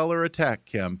multi-million-dollar attack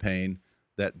campaign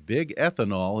that Big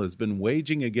Ethanol has been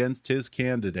waging against his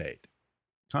candidate.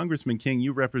 Congressman King,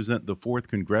 you represent the 4th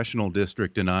Congressional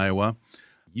District in Iowa.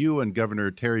 You and Governor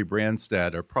Terry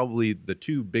Branstad are probably the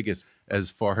 2 biggest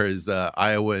as far as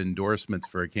Iowa endorsements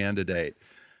for a candidate.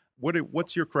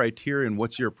 What's your criteria and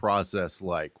what's your process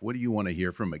like? What do you want to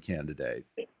hear from a candidate?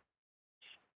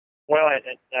 Well,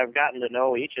 I've gotten to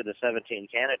know each of the 17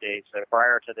 candidates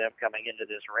prior to them coming into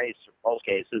this race in most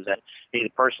cases, and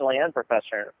either personally and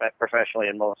professionally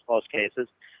in most cases.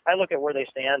 I look at where they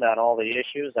stand on all the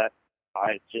issues.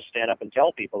 I just stand up and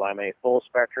tell people I'm a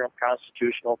full-spectrum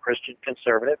constitutional Christian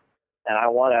conservative, and I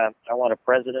want a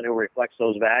president who reflects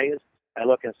those values. I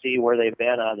look and see where they've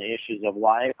been on the issues of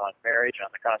life, on marriage,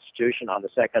 on the Constitution, on the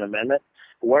Second Amendment,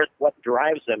 what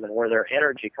drives them and where their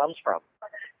energy comes from.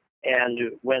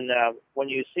 And when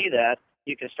you see that,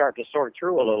 you can start to sort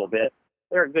through a little bit.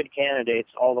 There are good candidates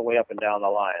all the way up and down the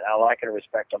line. I like and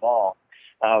respect them all.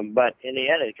 But in the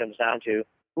end, it comes down to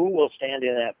who will stand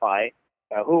in that fight,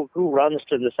 who runs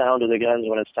to the sound of the guns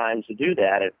when it's time to do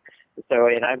that. And So,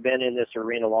 and I've been in this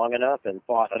arena long enough and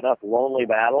fought enough lonely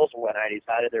battles when I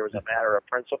decided there was a matter of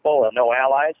principle and no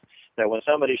allies, that when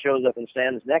somebody shows up and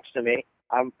stands next to me,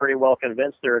 I'm pretty well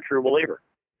convinced they're a true believer.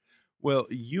 Well,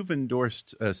 you've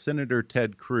endorsed Senator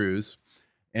Ted Cruz,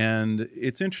 and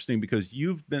it's interesting because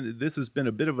this has been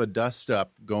a bit of a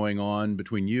dust-up going on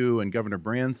between you and Governor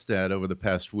Branstad over the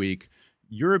past week.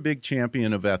 You're a big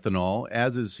champion of ethanol,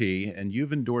 as is he, and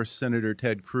you've endorsed Senator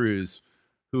Ted Cruz,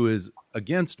 who is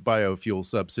against biofuel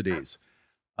subsidies.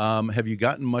 Have you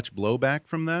gotten much blowback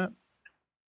from that?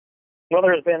 Well,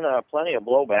 there's been plenty of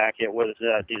blowback. It was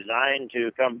designed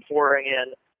to come pouring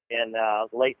in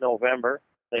late November.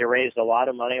 They raised a lot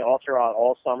of money all throughout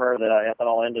all summer. The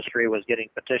ethanol industry was getting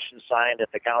petitions signed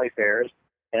at the county fairs,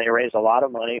 and they raised a lot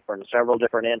of money from several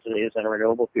different entities and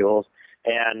renewable fuels.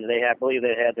 And I believe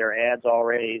they had their ads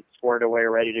already squared away,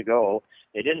 ready to go.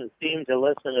 They didn't seem to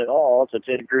listen at all to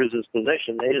Ted Cruz's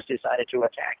position. They just decided to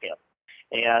attack him.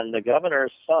 And the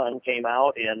governor's son came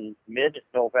out in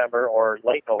mid-November or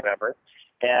late November,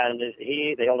 and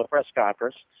they held a press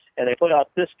conference, and they put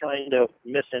out this kind of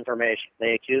misinformation.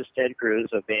 They accused Ted Cruz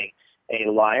of being a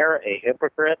liar, a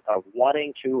hypocrite, of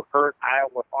wanting to hurt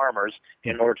Iowa farmers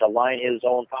in order to line his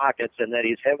own pockets, and that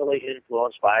he's heavily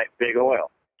influenced by big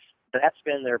oil. That's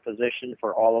been their position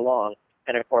for all along.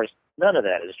 And, of course, none of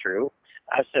that is true.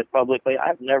 I've said publicly,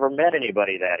 I've never met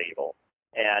anybody that evil.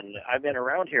 And I've been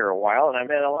around here a while, and I've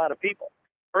met a lot of people.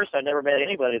 First, I never met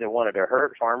anybody that wanted to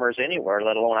hurt farmers anywhere,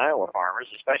 let alone Iowa farmers,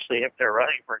 especially if they're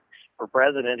running for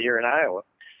president here in Iowa.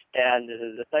 And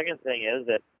the second thing is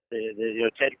that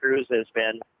Ted Cruz has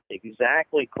been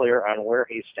exactly clear on where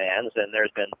he stands, and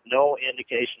there's been no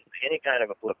indication of any kind of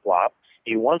a flip-flop.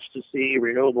 He wants to see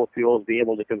renewable fuels be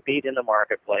able to compete in the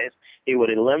marketplace. He would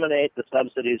eliminate the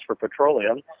subsidies for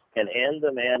petroleum and end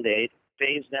the mandate,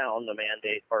 phase down the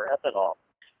mandate for ethanol.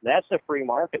 That's a free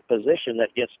market position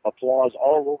that gets applause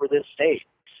all over this state.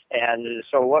 And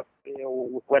so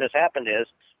what has happened is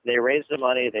they raised the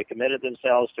money, they committed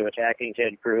themselves to attacking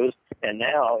Ted Cruz, and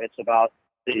now it's about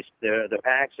the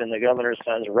PAC's and the governor's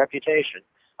son's reputation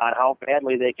on how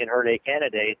badly they can hurt a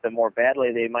candidate. The more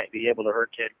badly they might be able to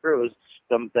hurt Ted Cruz,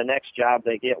 the next job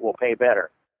they get will pay better.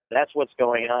 That's what's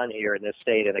going on here in this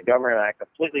state, and the governor and I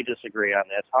completely disagree on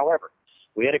this. However,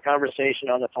 we had a conversation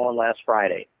on the phone last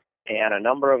Friday, and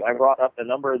I brought up a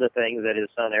number of the things that his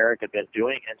son Eric had been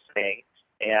doing and saying,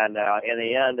 and in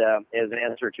the end, his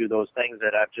answer to those things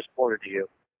that I've just quoted to you,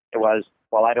 it was,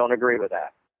 well, I don't agree with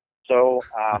that. So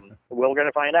we're going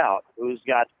to find out who's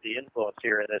got the influence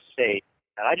here in this state,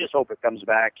 and I just hope it comes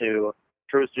back to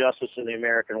truth, justice, and the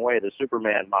American way, the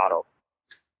Superman motto.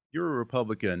 You're a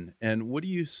Republican, and what do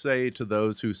you say to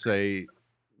those who say,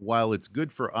 while it's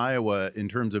good for Iowa in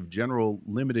terms of general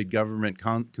limited government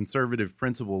conservative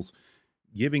principles,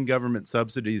 giving government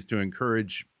subsidies to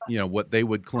encourage, what they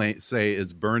would say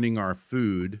is burning our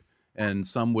food, and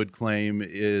some would claim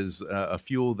is a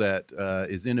fuel that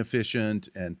is inefficient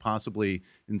and possibly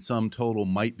in sum total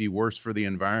might be worse for the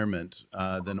environment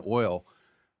than oil.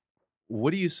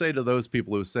 What do you say to those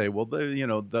people who say, well,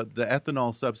 the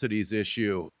ethanol subsidies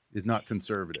issue is not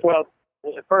conservative? Well,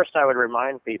 first I would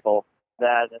remind people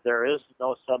that there is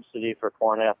no subsidy for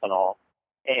corn ethanol,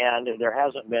 and there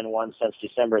hasn't been one since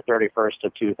December 31st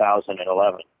of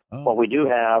 2011. Oh. What we do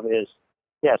have is,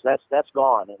 yes, that's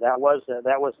gone. That was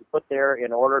put there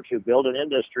in order to build an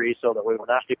industry so that we were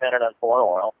not dependent on foreign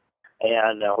oil,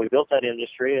 and we built that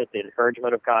industry at the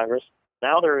encouragement of Congress.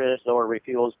 Now there is a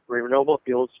renewable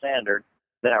fuels standard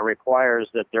that requires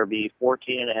that there be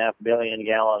 14.5 billion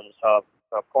gallons of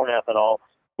corn ethanol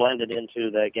blended into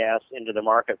the gas into the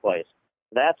marketplace.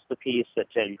 That's the piece that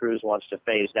Ted Cruz wants to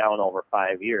phase down over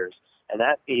 5 years, and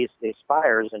that piece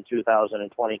expires in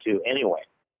 2022 anyway.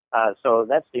 So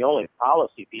that's the only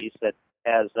policy piece that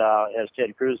has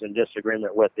Ted Cruz in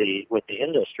disagreement with the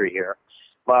industry here.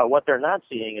 But what they're not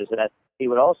seeing is that he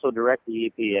would also direct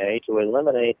the EPA to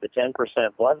eliminate the 10%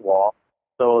 blend wall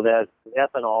so that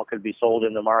ethanol could be sold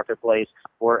in the marketplace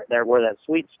where that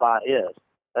sweet spot is.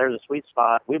 There's a sweet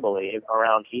spot, we believe,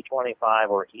 around E25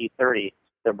 or E30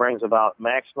 that brings about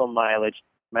maximum mileage,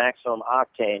 maximum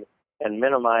octane, and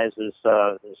minimizes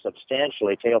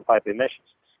substantially tailpipe emissions.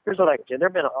 Here's what I can say. There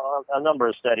have been a number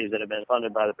of studies that have been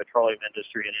funded by the petroleum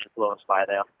industry and influenced by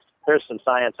them. There's some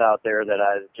science out there that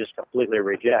I just completely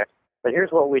reject. But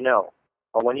here's what we know.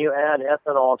 When you add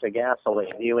ethanol to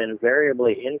gasoline, you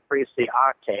invariably increase the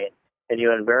octane, and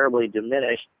you invariably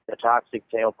diminish the toxic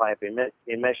tailpipe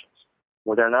emissions.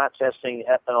 Well, they're not testing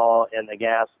ethanol in the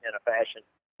gas in a fashion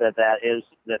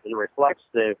that reflects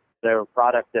the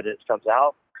product that it comes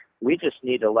out. We just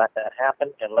need to let that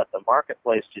happen and let the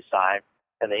marketplace decide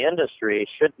and the industry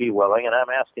should be willing, and I'm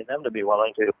asking them to be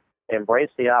willing to embrace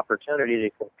the opportunity to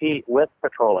compete with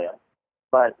petroleum.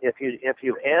 But if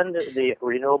you end the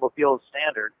renewable fuels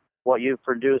standard, what you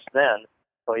produce then,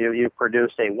 so you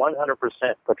produce a 100%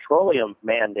 petroleum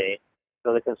mandate,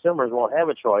 so the consumers won't have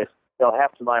a choice. They'll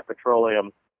have to buy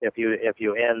petroleum if you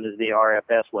end the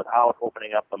RFS without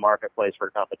opening up the marketplace for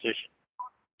competition.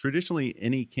 Traditionally,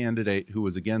 any candidate who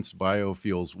was against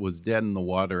biofuels was dead in the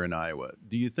water in Iowa.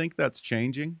 Do you think that's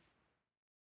changing?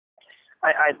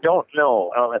 I don't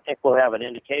know. I think we'll have an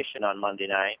indication on Monday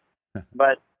night.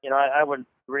 But, I would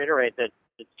reiterate that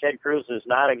Ted Cruz is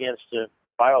not against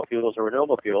biofuels or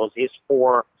renewable fuels. He's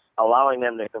for allowing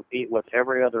them to compete with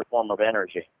every other form of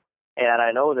energy. And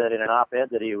I know that in an op-ed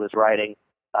that he was writing,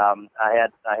 I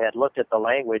had looked at the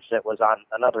language that was on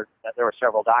there were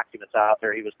several documents out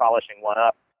there. He was polishing one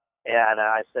up. And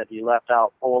I said, you left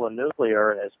out coal and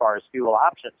nuclear as far as fuel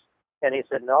options. And he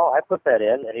said, no, I put that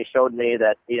in. And he showed me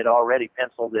that he had already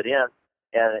penciled it in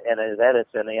and his edits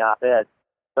in the op-ed.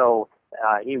 So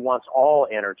he wants all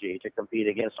energy to compete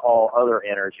against all other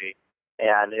energy.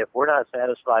 And if we're not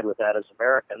satisfied with that as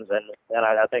Americans, then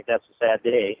I think that's a sad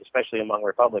day, especially among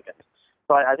Republicans.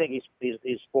 So I think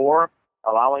he's for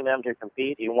allowing them to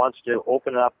compete. He wants to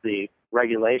open up the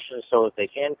regulations so that they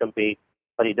can compete,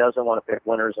 but he doesn't want to pick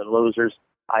winners and losers.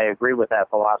 I agree with that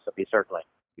philosophy, certainly.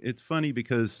 It's funny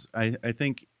because I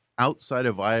think outside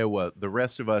of Iowa, the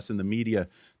rest of us in the media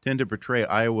tend to portray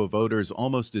Iowa voters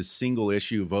almost as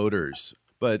single-issue voters.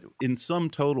 But in sum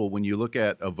total, when you look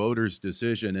at a voter's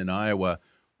decision in Iowa,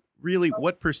 really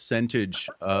what percentage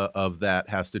of that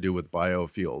has to do with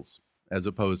biofuels as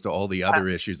opposed to all the other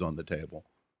issues on the table?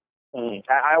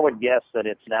 I would guess that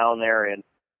it's down there and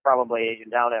probably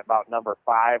down at about number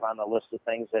 5 on the list of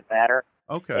things that matter.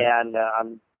 Okay. And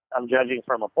I'm judging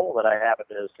from a poll that I happen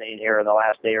to have seen here in the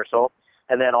last day or so.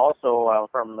 And then also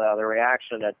from the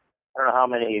reaction that I don't know how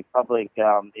many public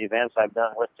events I've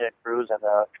done with Ted Cruz and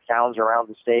the towns around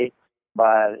the state,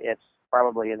 but it's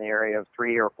probably in the area of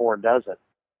 3 or 4 dozen.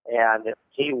 And if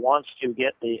he wants to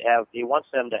he wants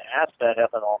them to ask that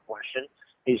ethanol question.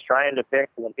 He's trying to pick,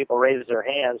 when people raise their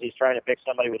hands, he's trying to pick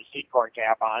somebody with a seed corn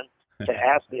cap on to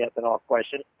ask the ethanol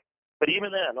question. But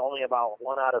even then, only about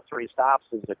 1 out of 3 stops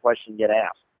does the question get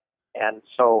asked. And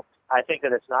so I think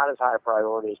that it's not as high a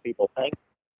priority as people think.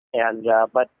 And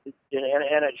but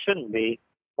it shouldn't be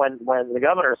when the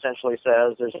governor essentially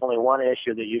says there's only one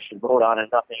issue that you should vote on and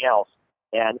nothing else.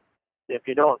 And if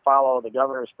you don't follow the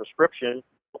governor's prescription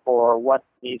for what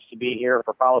needs to be here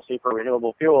for policy for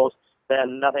renewable fuels,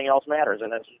 then nothing else matters.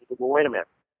 And that's, well, wait a minute.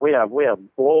 We have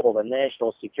global and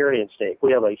national security at stake.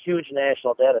 We have a huge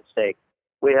national debt at stake.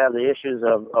 We have the issues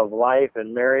of life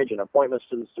and marriage and appointments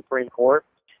to the Supreme Court.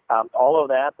 All of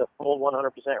that, the full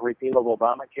 100% repeal of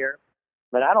Obamacare.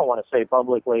 But I don't want to say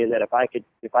publicly that if I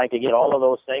could get all of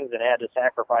those things and had to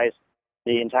sacrifice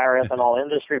the entire ethanol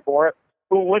industry for it,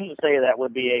 who wouldn't say that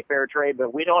would be a fair trade?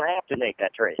 But we don't have to make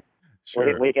that trade.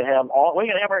 Sure. We can have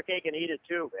our cake and eat it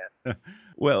too, man.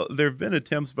 Well, there have been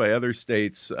attempts by other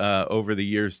states over the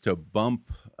years to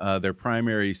bump their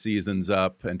primary seasons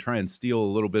up and try and steal a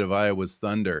little bit of Iowa's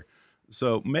thunder.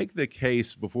 So make the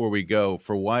case before we go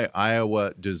for why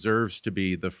Iowa deserves to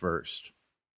be the first.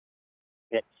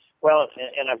 Well,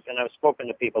 and I've spoken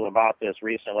to people about this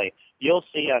recently. You'll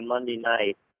see on Monday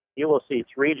night, you will see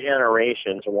 3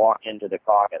 generations walk into the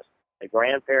caucus: the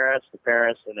grandparents, the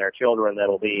parents, and their children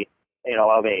that'll be,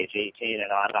 of age, 18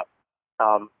 and on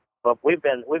up. But we've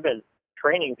been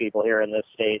training people here in this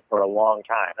state for a long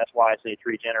time. That's why I say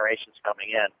 3 generations coming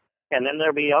in. And then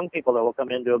there'll be young people that will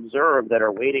come in to observe that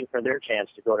are waiting for their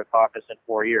chance to go to caucus in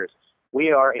 4 years.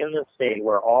 We are in the state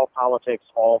where all politics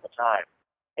all the time.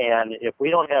 And if we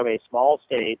don't have a small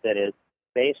state that is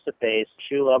face-to-face,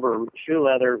 shoe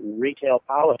leather retail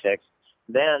politics,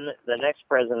 then the next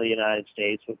president of the United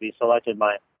States would be selected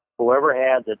by whoever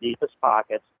had the deepest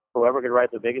pockets, whoever could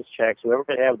write the biggest checks, whoever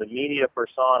could have the media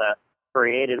persona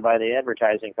created by the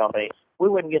advertising company. We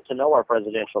wouldn't get to know our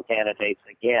presidential candidates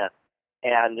again.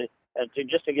 And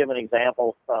just to give an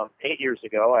example, 8 years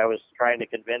ago, I was trying to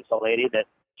convince a lady that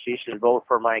she should vote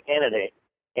for my candidate.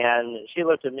 And she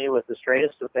looked at me with the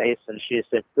straightest of face, and she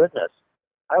said, goodness,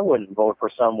 I wouldn't vote for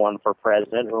someone for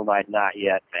president whom I'd not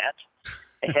yet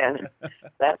met. And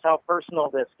that's how personal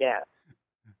this gets.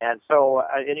 And so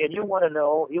and you want to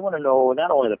know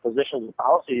not only the positions and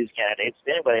policies of these candidates,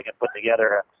 anybody can put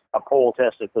together a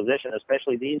poll-tested position,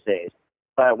 especially these days.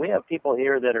 But we have people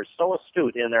here that are so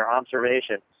astute in their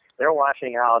observation. They're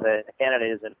watching how the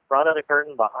candidate is in front of the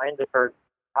curtain, behind the curtain,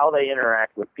 how they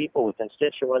interact with people, with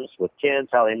constituents, with kids,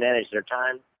 how they manage their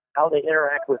time, how they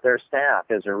interact with their staff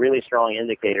is a really strong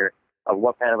indicator of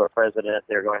what kind of a president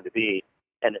they're going to be.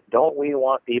 And don't we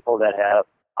want people that have,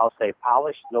 I'll say,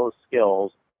 polished those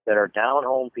skills, that are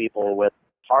down-home people with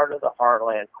heart of the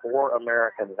heartland, core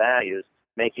American values,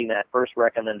 making that first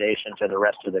recommendation to the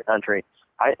rest of the country?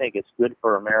 I think it's good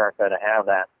for America to have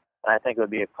that. And I think it would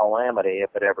be a calamity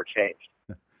if it ever changed.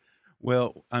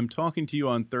 Well, I'm talking to you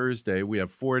on Thursday. We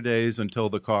have 4 days until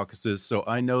the caucuses, so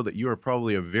I know that you are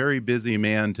probably a very busy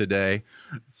man today.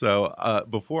 So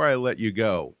before I let you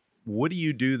go, what do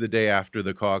you do the day after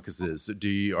the caucuses?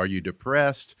 Are you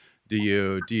depressed? Do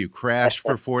you crash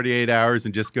for 48 hours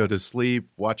and just go to sleep,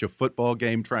 watch a football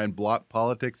game, try and block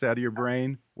politics out of your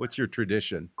brain? What's your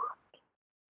tradition?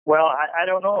 Well, I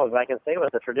don't know if I can say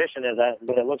what the tradition is,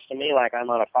 but it looks to me like I'm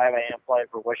on a 5 a.m. flight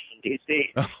for Washington, D.C.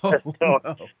 Oh, so no.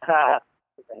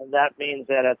 That means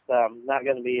that it's not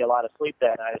going to be a lot of sleep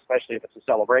that night, especially if it's a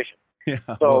celebration. Yeah,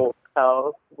 so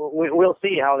we'll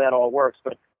see how that all works.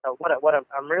 But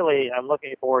I'm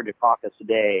looking forward to caucus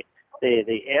day.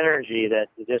 The energy that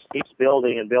just keeps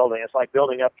building and building. It's like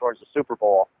building up towards the Super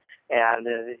Bowl. And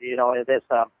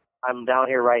I'm down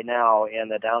here right now in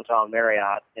the downtown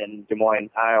Marriott in Des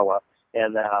Moines, Iowa,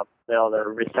 and the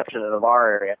reception of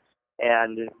our area.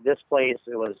 And this place,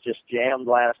 it was just jammed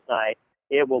last night.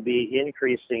 It will be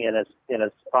increasing in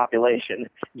its population,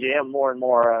 jammed more and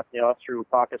more, through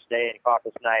caucus day and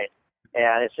caucus night.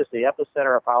 And it's just the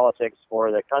epicenter of politics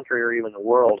for the country or even the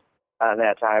world at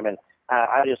that time. And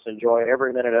I just enjoy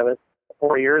every minute of it.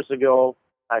 4 years ago,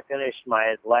 I finished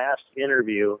my last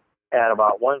interview at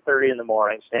about 1:30 in the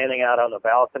morning, standing out on the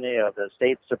balcony of the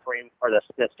state Supreme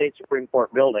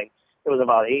Court building. It was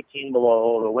about 18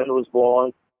 below. The wind was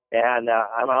blowing, and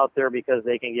I'm out there because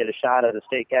they can get a shot of the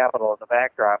state capitol in the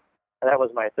backdrop. And that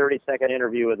was my 32nd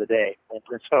interview of the day. And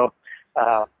so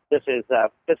this is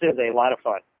a lot of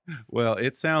fun. Well,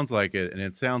 it sounds like it, and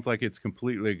it sounds like it's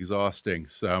completely exhausting.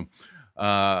 So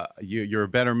you're a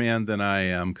better man than I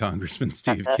am, Congressman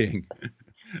Steve King.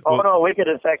 No, we could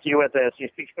infect you with this.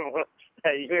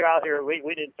 You're out here.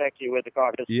 We'd infect you with the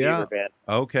caucus fever, man.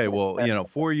 Okay. Well,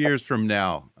 4 years from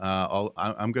now,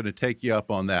 I'm going to take you up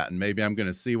on that, and maybe I'm going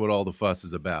to see what all the fuss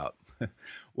is about.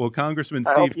 Well, Congressman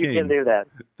Steve King, you can do that.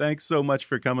 Thanks so much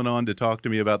for coming on to talk to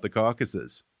me about the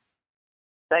caucuses.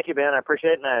 Thank you, Ben. I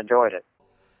appreciate it, and I enjoyed it.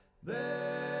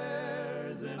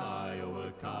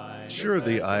 Sure,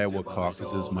 the Iowa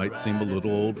caucuses might seem a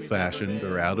little old-fashioned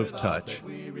or out of touch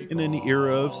in an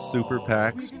era of super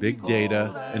PACs, big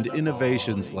data, and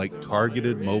innovations like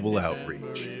targeted mobile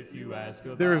outreach.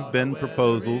 There have been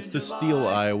proposals to steal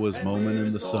Iowa's moment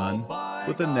in the sun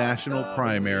with a national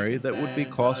primary that would be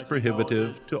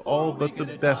cost-prohibitive to all but the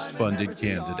best-funded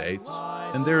candidates,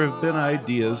 and there have been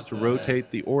ideas to rotate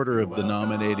the order of the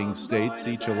nominating states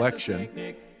each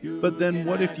election. But then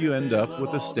what if you end up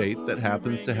with a state that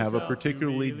happens to have a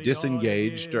particularly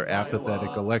disengaged or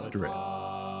apathetic electorate?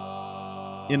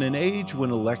 In an age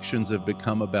when elections have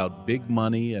become about big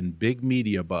money and big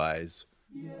media buys,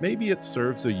 maybe it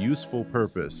serves a useful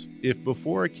purpose if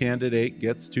before a candidate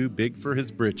gets too big for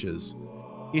his britches,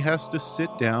 he has to sit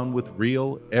down with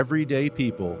real, everyday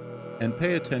people and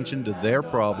pay attention to their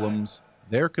problems,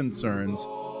 their concerns,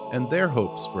 and their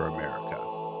hopes for America.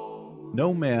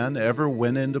 No man ever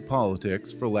went into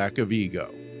politics for lack of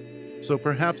ego, so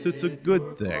perhaps it's a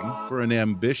good thing for an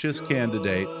ambitious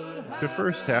candidate to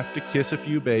first have to kiss a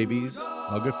few babies,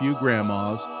 hug a few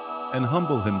grandmas, and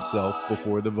humble himself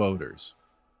before the voters.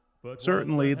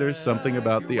 Certainly, there's something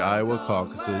about the Iowa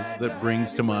caucuses that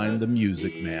brings to mind the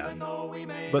Music Man.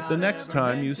 But the next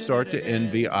time you start to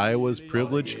envy Iowa's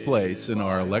privileged place in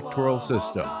our electoral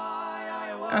system,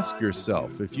 ask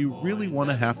yourself if you really want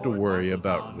to have to worry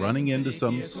about running into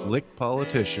some slick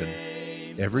politician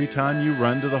every time you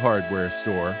run to the hardware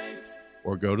store,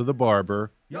 or go to the barber,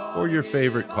 or your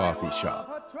favorite coffee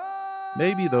shop.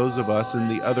 Maybe those of us in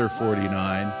the other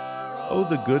 49 owe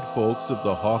the good folks of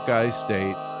the Hawkeye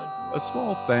State a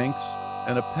small thanks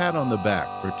and a pat on the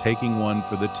back for taking one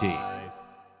for the team.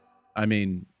 I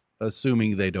mean,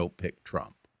 assuming they don't pick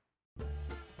Trump.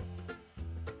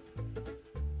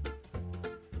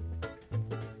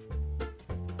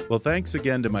 Well, thanks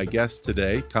again to my guests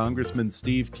today, Congressman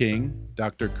Steve King,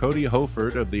 Dr. Cody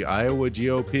Hoefert of the Iowa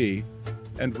GOP,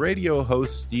 and radio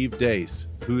host Steve Deace,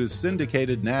 who is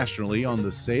syndicated nationally on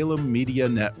the Salem Media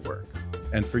Network.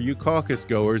 And for you caucus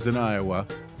goers in Iowa,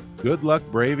 good luck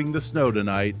braving the snow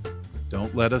tonight.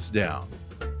 Don't let us down.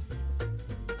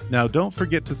 Now, don't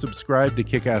forget to subscribe to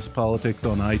Kick-Ass Politics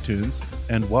on iTunes,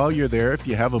 and while you're there, if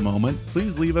you have a moment,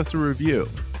 please leave us a review.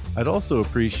 I'd also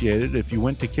appreciate it if you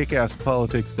went to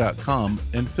kickasspolitics.com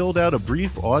and filled out a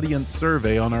brief audience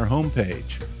survey on our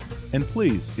homepage. And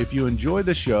please, if you enjoy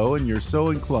the show and you're so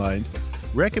inclined,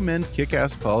 recommend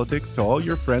Kick-Ass Politics to all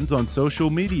your friends on social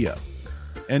media.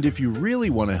 And if you really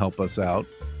want to help us out,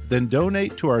 then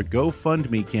donate to our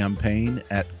GoFundMe campaign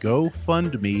at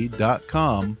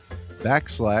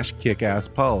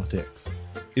gofundme.com/kickasspolitics.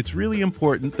 It's really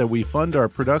important that we fund our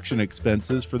production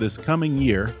expenses for this coming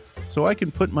year so I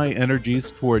can put my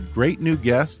energies toward great new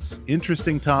guests,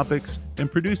 interesting topics,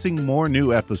 and producing more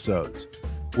new episodes.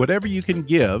 Whatever you can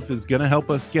give is going to help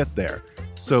us get there.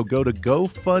 So go to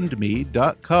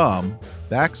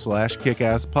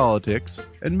gofundme.com/kickasspolitics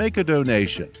and make a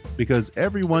donation, because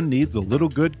everyone needs a little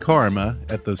good karma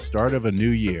at the start of a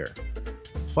new year.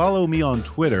 Follow me on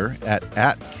Twitter at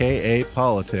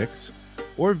 @KAPolitics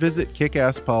or visit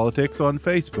Kick-Ass Politics on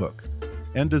Facebook.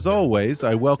 And as always,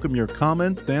 I welcome your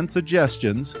comments and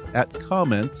suggestions at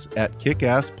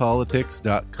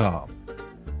comments@kickasspolitics.com.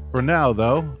 For now,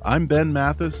 though, I'm Ben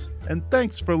Mathis, and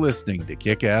thanks for listening to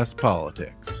Kick-Ass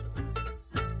Politics.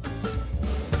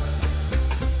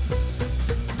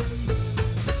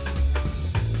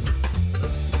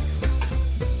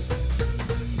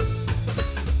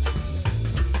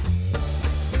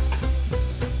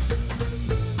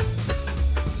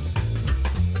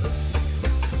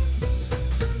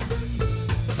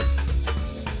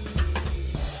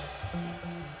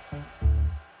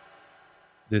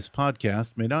 This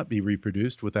podcast may not be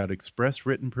reproduced without express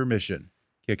written permission.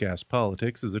 Kick-Ass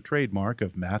Politics is a trademark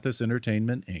of Mathis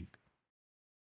Entertainment, Inc.